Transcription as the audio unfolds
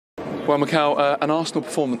Well, Mikel, an Arsenal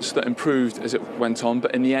performance that improved as it went on,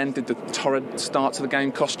 but in the end, did the torrid start to the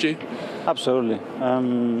game cost you? Absolutely.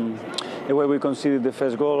 The way we conceded the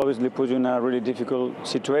first goal obviously put you in a really difficult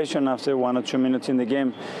situation after 1 or 2 minutes in the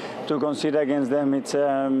game. To concede against them,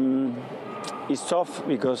 it's tough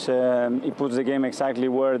because it puts the game exactly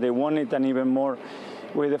where they want it, and even more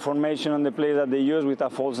with the formation and the play that they use with a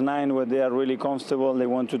false nine, where they are really comfortable. They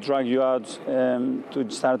want to drag you out to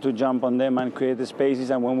start to jump on them and create the spaces.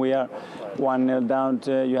 And when we are 1-0 down,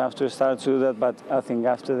 you have to start to do that. But I think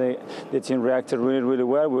after the team reacted really, really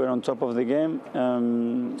well, we were on top of the game.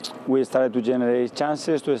 We started to generate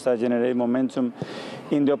chances, to start generating momentum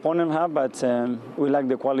in the opponent half, but we lacked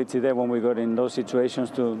the quality there when we got in those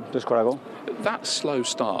situations to score a goal. That slow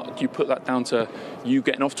start, do you put that down to you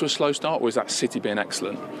getting off to a slow start, or is that City being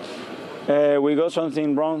excellent? We got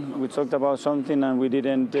something wrong. We talked about something and we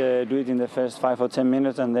didn't do it in the first 5 or 10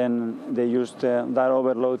 minutes, and then they used that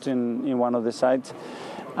overload in one of the sides.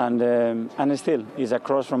 And still, it's a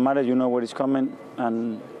cross from Mahrez, you know where it's coming,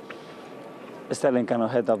 and Sterling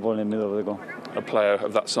cannot head that ball in the middle of the goal. A player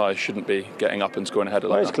of that size shouldn't be getting up and scoring a header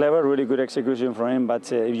like that. It's clever, really good execution from him, but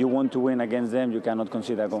if you want to win against them, you cannot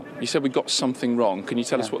concede a goal. You said we got something wrong. Can you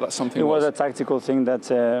tell us what that something was? It was a tactical thing that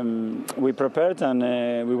we prepared, and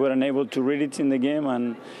we weren't able to read it in the game,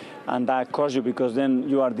 and that cost you, because then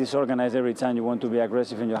you are disorganized every time you want to be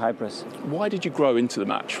aggressive in your high press. Why did you grow into the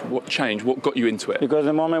match? What changed? What got you into it? Because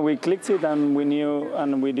the moment we clicked it and we knew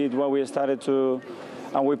and we did what we started to,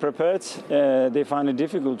 and we prepared, they found it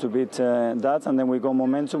difficult to beat that, and then we got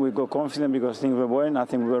momentum, we got confident because things were going. I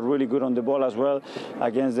think we were really good on the ball as well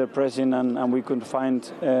against their pressing, and we could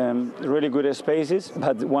find really good spaces.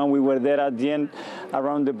 But when we were there at the end,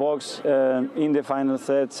 around the box, in the final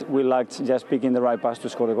third, we lacked just picking the right pass to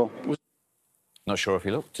score a goal. Not sure if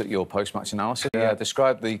you looked at your post-match analysis. Yeah,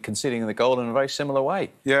 described the conceding of the goal in a very similar way.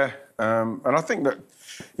 Yeah, and I think that,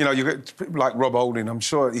 you know, you get people like Rob Holding. I'm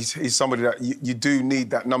sure he's somebody that you do need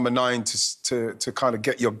that number 9 to kind of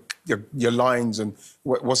get your lines, and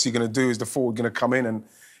what's he going to do? Is the forward going to come in? And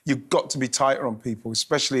you've got to be tighter on people,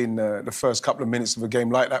 especially in the first couple of minutes of a game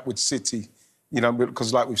like that with City. You know,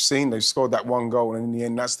 because like we've seen, they've scored that one goal, and in the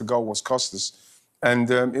end, that's the goal what's cost us. And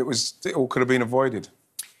it all could have been avoided.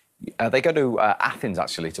 They go to Athens,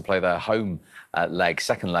 actually, to play their home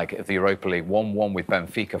second leg of the Europa League, 1-1 with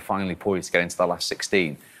Benfica, finally poised to get into the last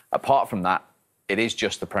 16. Apart from that, it is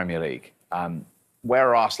just the Premier League. Where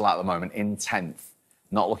are Arsenal at the moment? In 10th,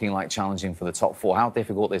 not looking like challenging for the top 4. How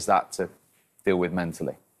difficult is that to deal with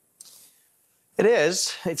mentally? It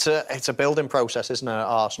is. It's a building process, isn't it, at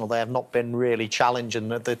Arsenal? They have not been really challenging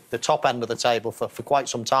the top end of the table for quite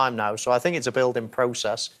some time now. So I think it's a building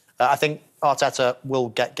process. I think Arteta will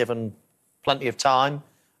get given plenty of time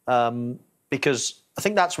because I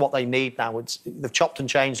think that's what they need now. They've chopped and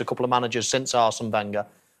changed a couple of managers since Arsene Wenger.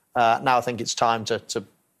 Now I think it's time to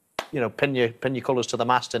pin your colours to the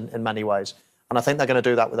mast in many ways. And I think they're going to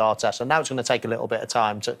do that with Arteta. Now it's going to take a little bit of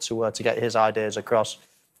time to get his ideas across.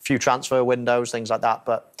 A few transfer windows, things like that.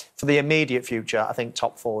 But for the immediate future, I think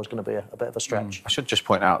top 4 is going to be a bit of a stretch. I should just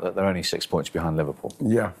point out that they're only 6 points behind Liverpool.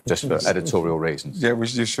 Yeah. Just for editorial reasons. Yeah,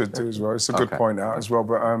 which you should do as well. It's a good point out as well.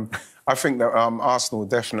 But I think that Arsenal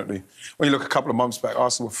definitely... When you look a couple of months back,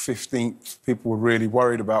 Arsenal were 15th. People were really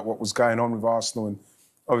worried about what was going on with Arsenal. And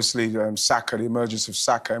obviously, Saka, the emergence of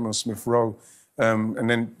Saka, Emil Smith-Rowe, and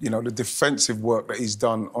then, you know, the defensive work that he's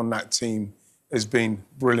done on that team has been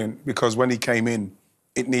brilliant, because when he came in,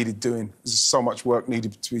 it needed doing. There's so much work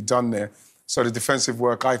needed to be done there. So the defensive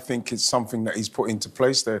work, I think, is something that he's put into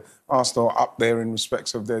place there. Arsenal are up there in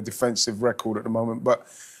respects of their defensive record at the moment. But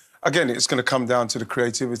again, it's going to come down to the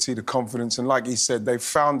creativity, the confidence. And like he said, they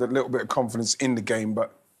found a little bit of confidence in the game,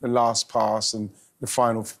 but the last pass and the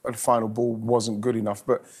final ball wasn't good enough.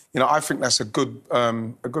 But, you know, I think that's a good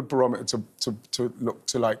barometer to look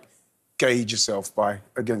to, like, gauge yourself by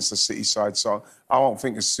against the City side. So I won't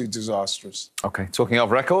think it's too disastrous. OK, talking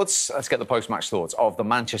of records, let's get the post-match thoughts of the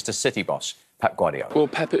Manchester City boss, Pep Guardiola. Well,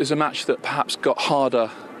 Pep, it was a match that perhaps got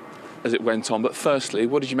harder as it went on. But firstly,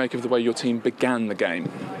 what did you make of the way your team began the game?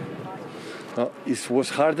 It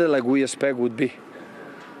was harder like we expect would be.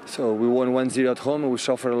 So we won 1-0 at home, we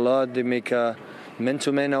suffered a lot. They make a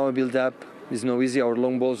man-to-man our build-up. It's not easy. Our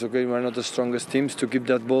long balls, okay, we're not the strongest teams to keep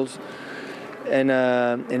that balls. And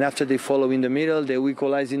after they follow in the middle, they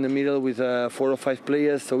equalize in the middle with 4 or 5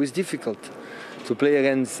 players. So it's difficult to play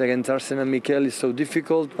against Arsenal. Mikel is so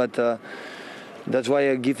difficult, but that's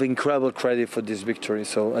why I give incredible credit for this victory.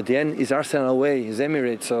 So at the end, it's Arsenal away, it's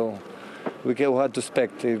Emirates. So we have what to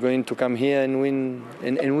expect. They're going to come here and win,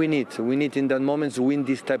 and we need in that moment to win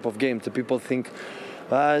this type of game. So people think,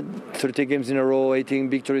 30 games in a row, 18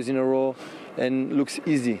 victories in a row, and looks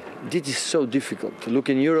easy. This is so difficult. Look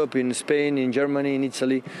in Europe, in Spain, in Germany, in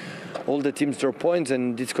Italy, all the teams draw points,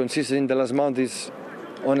 and this consistency in the last month is,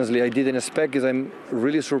 honestly, I didn't expect, because I'm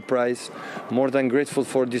really surprised, more than grateful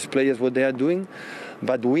for these players, what they are doing.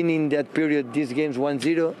 But winning that period, these games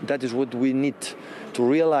 1-0, that is what we need to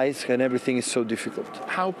realize, and everything is so difficult.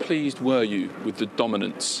 How pleased were you with the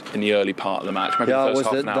dominance in the early part of the match? Maybe Yeah, the first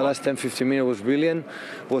half an the hour? last 10-15 minutes was brilliant.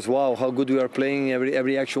 Was wow, how good we are playing.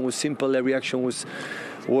 Every action was simple. Every action was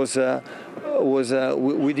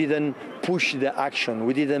we didn't push the action.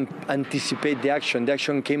 We didn't anticipate the action. The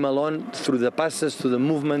action came along through the passes, through the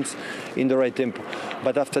movements, in the right tempo.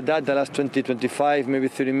 But after that, the last 20, 25, maybe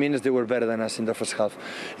 30 minutes, they were better than us in the first half.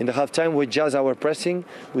 In the halftime, we adjust our pressing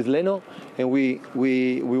with Leno, and we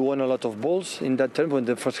won a lot of balls in that tempo. In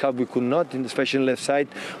the first half, we could not, especially on the left side,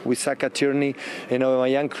 with Saka, Tierney, and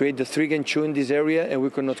Aubameyang create the 3-2 in this area, and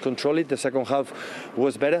we could not control it. The second half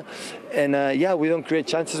was better. And yeah, we don't create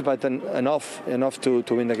chances, but enough to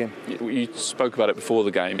win the game. You spoke about it before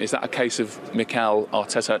the game. Is that a case of Mikel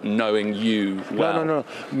Arteta knowing you well? No.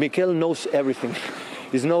 Mikel knows everything.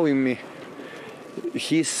 He's knowing me.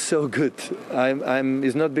 He's so good.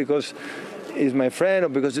 It's not because he's my friend or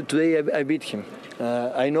because today I beat him.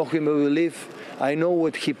 I know him where we live. I know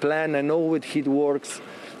what he plans. I know what he works.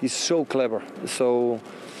 He's so clever. So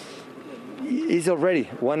he's already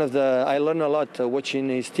one of the. I learned a lot watching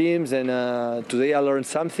his teams, and today I learned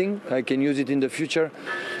something. I can use it in the future.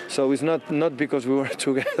 So it's not because we were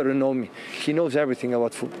together and know me. He knows everything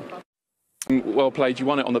about football. Well played. You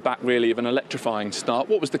won it on the back, really, of an electrifying start.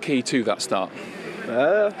 What was the key to that start?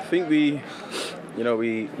 I think we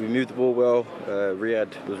moved the ball well. Riyad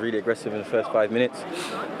was really aggressive in the first 5 minutes.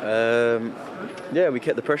 Yeah, we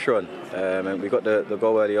kept the pressure on, and we got the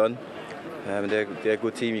goal early on. They're a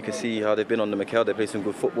good team. You can see how they've been on the Mikel. They play some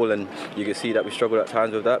good football, and you can see that we struggled at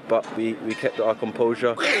times with that. But we kept our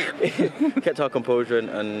composure,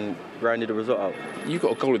 and grinded the result out. You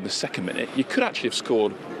got a goal in the second minute. You could actually have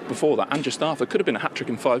scored before that, and just after. Could have been a hat-trick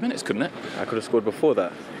in 5 minutes, couldn't it? I could have scored before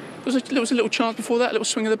that. There was a little chance before that, a little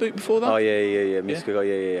swing of the boot before that. Oh yeah. Missed the goal.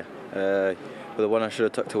 Yeah. But the one I should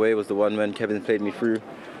have tucked away was the one when Kevin played me through.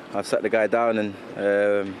 I've sat the guy down and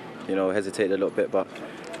hesitated a little bit, but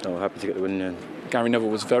happy to get the win. Gary Neville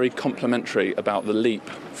was very complimentary about the leap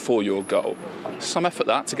for your goal. Some effort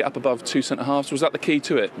that to get up above two centre-halves. Was that the key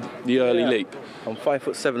to it, the early leap? I'm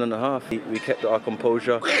 5'7.5". We kept our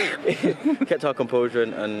composure,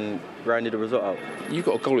 and grinded the result out. You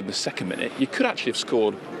got a goal in the second minute. You could actually have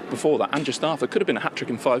scored before that, and just after. Could have been a hat-trick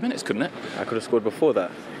in 5 minutes, couldn't it? I could have scored before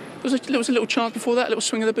that. There was a little chance before that, a little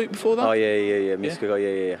swing of the boot before that. Oh yeah. Missed the goal.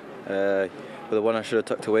 Yeah. But the one I should have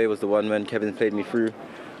tucked away was the one when Kevin played me through.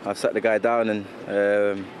 I've sat the guy down and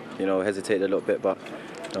hesitated a little bit, but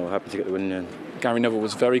happy to get the win. Gary Neville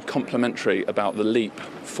was very complimentary about the leap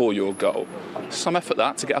for your goal. Some effort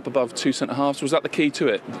that to get up above two centre-halves. Was that the key to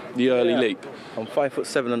it, the early leap? I'm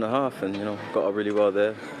 5'7.5", and got up really well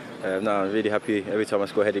there. I'm really happy. Every time I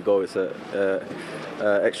score a headed goal, it's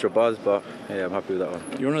extra buzz, but yeah, I'm happy with that one.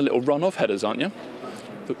 You're on a little run of headers, aren't you?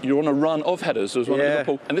 You're on a run of headers. There was one at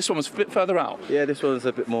Liverpool, and this one was a bit further out. Yeah, this one was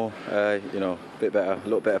a bit more, a bit better, a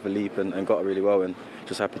little bit of a leap, and got it really well, and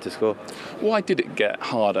just happy to score. Why did it get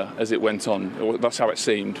harder as it went on? That's how it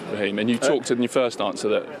seemed, Raheem. And you talked in your first answer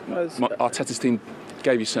that Arteta's team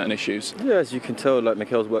gave you certain issues. Yeah, as you can tell,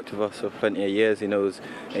 Mikel's worked with us for plenty of years. He knows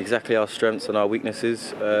exactly our strengths and our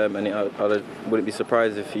weaknesses, and I wouldn't be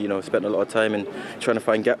surprised if he spent a lot of time in trying to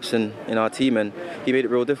find gaps in our team, and he made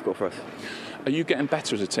it real difficult for us. Are you getting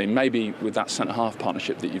better as a team, maybe with that centre-half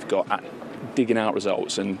partnership that you've got, at digging out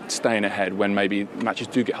results and staying ahead when maybe matches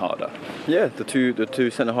do get harder? Yeah, the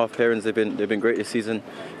two centre-half pairings, they've been great this season.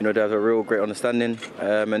 They have a real great understanding,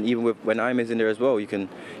 and even when Aime's in there as well, you can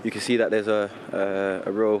see that there's a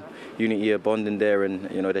real unity, a bond in there,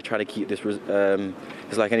 and they're trying to keep this.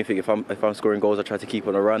 It's like anything. If I'm scoring goals, I try to keep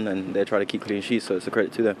on a run, and they're trying to keep clean sheets. So it's a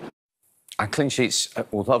credit to them. And clean sheets,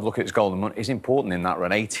 we'll have a look at his golden money, is important in that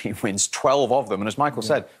run. 18 wins, 12 of them. And as Michael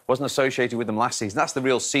said, wasn't associated with them last season. That's the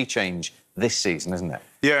real sea change this season, isn't it?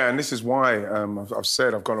 Yeah, and this is why I've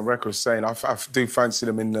got a record saying I do fancy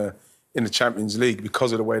them in the Champions League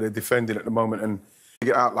because of the way they're defending at the moment. And to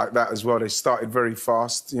get out like that as well, they started very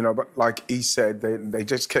fast, but like he said, they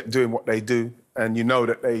just kept doing what they do. And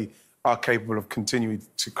that they are capable of continuing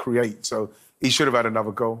to create. So he should have had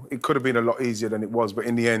another goal. It could have been a lot easier than it was, but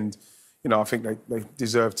in the end, I think they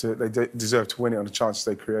deserve to win it on the chances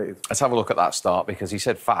they created. Let's have a look at that start, because he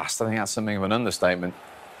said fast. I think that's something of an understatement.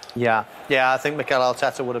 Yeah, I think Mikel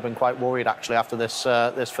Arteta would have been quite worried actually after this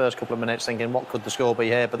this first couple of minutes, thinking what could the score be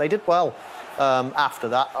here. But they did well after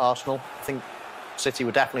that. Arsenal, I think City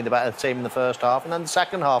were definitely the better team in the first half, and then the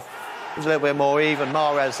second half was a little bit more even.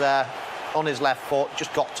 Mahrez there on his left foot,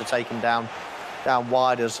 just got to take him down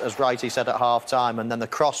wide, as Wrighty said at half time, and then the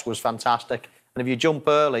cross was fantastic. And if you jump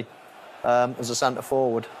early as a centre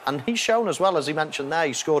forward, and he's shown as well, as he mentioned there,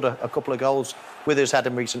 he scored a couple of goals with his head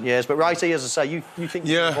in recent years. But Wrighty, as I say, you think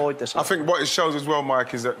you can avoid this? I think what it shows as well,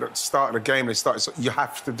 Mike, is that at the start of the game, you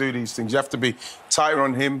have to do these things. You have to be tighter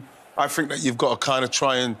on him. I think that you've got to kind of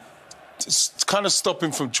try and kind of stop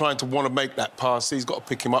him from trying to want to make that pass. He's got to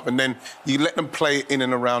pick him up, and then you let them play in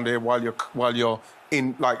and around here while you're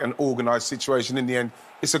in like an organised situation. In the end,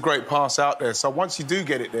 it's a great pass out there. So once you do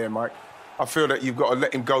get it there, Mike, I feel that you've got to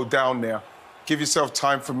let him go down there. Give yourself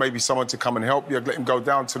time for maybe someone to come and help you. Let him go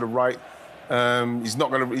down to the right.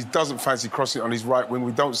 He doesn't fancy crossing it on his right wing.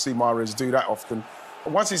 We don't see Mahrez do that often.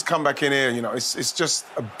 But once he's come back in here, you know, it's just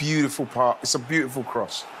a beautiful part. It's a beautiful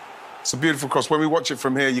cross. It's a beautiful cross. When we watch it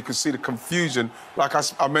from here, you can see the confusion. Like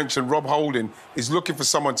I mentioned, Rob Holding is looking for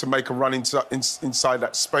someone to make a run inside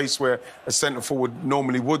that space where a centre-forward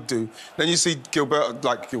normally would do. Then you see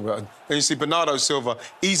Then you see Bernardo Silva.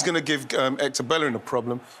 He's going to give Hector Bellerin a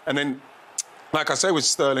problem. And then, like I say with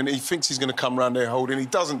Sterling, he thinks he's going to come round there Holding. He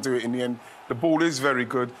doesn't do it in the end. The ball is very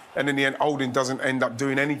good. And in the end, Holding doesn't end up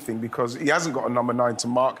doing anything because he hasn't got a number 9 to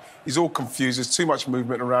mark. He's all confused. There's too much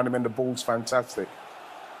movement around him and the ball's fantastic.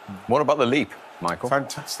 What about the leap, Michael?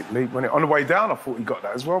 Fantastic leap. On the way down, I thought he got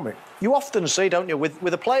that as well, mate. You often see, don't you,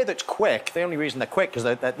 with a player that's quick, the only reason they're quick is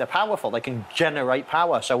they're powerful. They can generate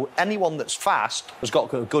power. So anyone that's fast has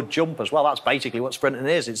got a good jump as well. That's basically what sprinting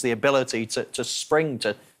is. It's the ability to spring,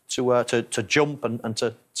 to jump and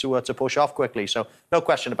to push off quickly. So no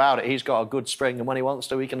question about it. He's got a good spring, and when he wants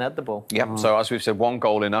to, he can head the ball. Yep. So as we've said, 1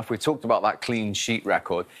 goal enough. We talked about that clean sheet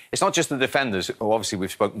record. It's not just the defenders, who obviously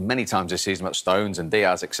we've spoken many times this season about Stones and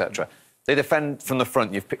Diaz, etc. They defend from the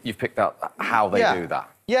front. You've picked out how they do that.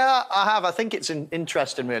 Yeah, I have. I think it's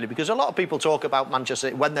interesting, really, because a lot of people talk about Manchester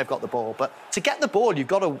City when they've got the ball, but to get the ball, you've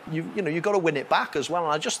got to win it back as well.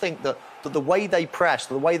 And I just think that the way they press,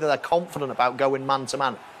 the way that they're confident about going man to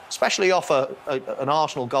man, especially off an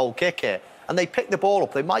Arsenal goal kick here, and they pick the ball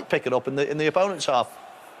up, they might pick it up in the opponent's half.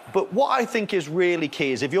 But what I think is really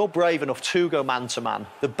key is if you're brave enough to go man to man,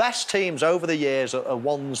 the best teams over the years are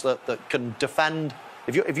ones that can defend.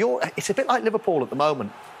 It's a bit like Liverpool at the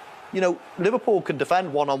moment. You know, Liverpool can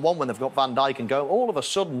defend one-on-one when they've got Van Dijk and go. All of a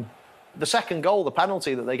sudden, the second goal, the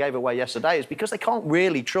penalty that they gave away yesterday, is because they can't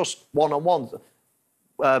really trust one-on-one.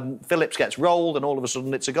 Phillips gets rolled and all of a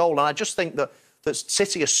sudden it's a goal. And I just think that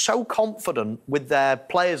City are so confident with their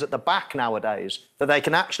players at the back nowadays that they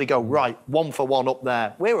can actually go, right, 1 for 1 up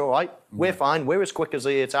there. We're all right. We're fine. We're as quick as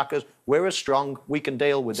the attackers. We're as strong. We can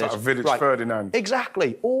deal with this. Like a Vidic Ferdinand.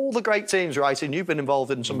 Exactly. All the great teams, right, and you've been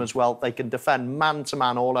involved in some as well, they can defend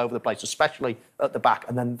man-to-man all over the place, especially at the back,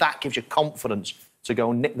 and then that gives you confidence to go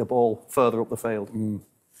and nick the ball further up the field.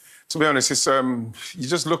 To be honest, it's you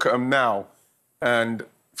just look at them now and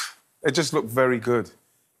they just look very good.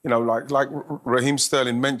 You know, like Raheem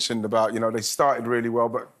Sterling mentioned about, you know, they started really well,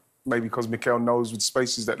 but maybe because Mikel knows with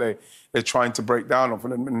spaces that they're trying to break down off,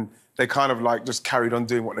 and they kind of like just carried on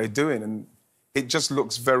doing what they're doing, and it just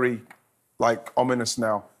looks very like ominous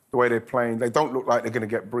now the way they're playing. They don't look like they're going to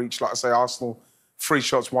get breached. Like I say, Arsenal 3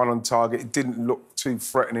 shots, 1 on target. It didn't look too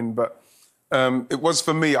threatening, but it was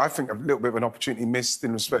for me, I think, a little bit of an opportunity missed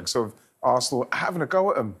in respects of Arsenal having a go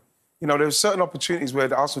at them. You know, there were certain opportunities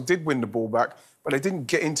where Arsenal did win the ball back, but they didn't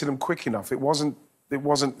get into them quick enough. It wasn't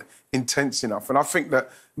intense enough. And I think that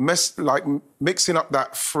mixing up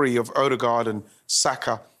that 3 of Odegaard and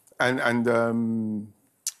Saka and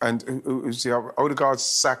who's the other? Odegaard,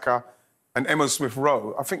 Saka, and Emma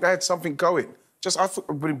Smith-Rowe, I think they had something going. I thought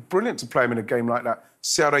it would have been brilliant to play them in a game like that.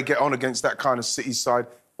 See how they get on against that kind of City side.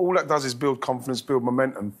 All that does is build confidence, build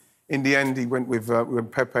momentum. In the end, he went with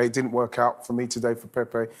Pepe. It didn't work out for me today for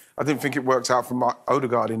Pepe. I didn't think it worked out for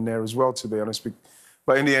Odegaard in there as well, to be honest.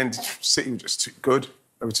 But in the end, City were just too good.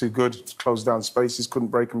 They were too good. Closed down spaces, couldn't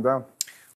break them down.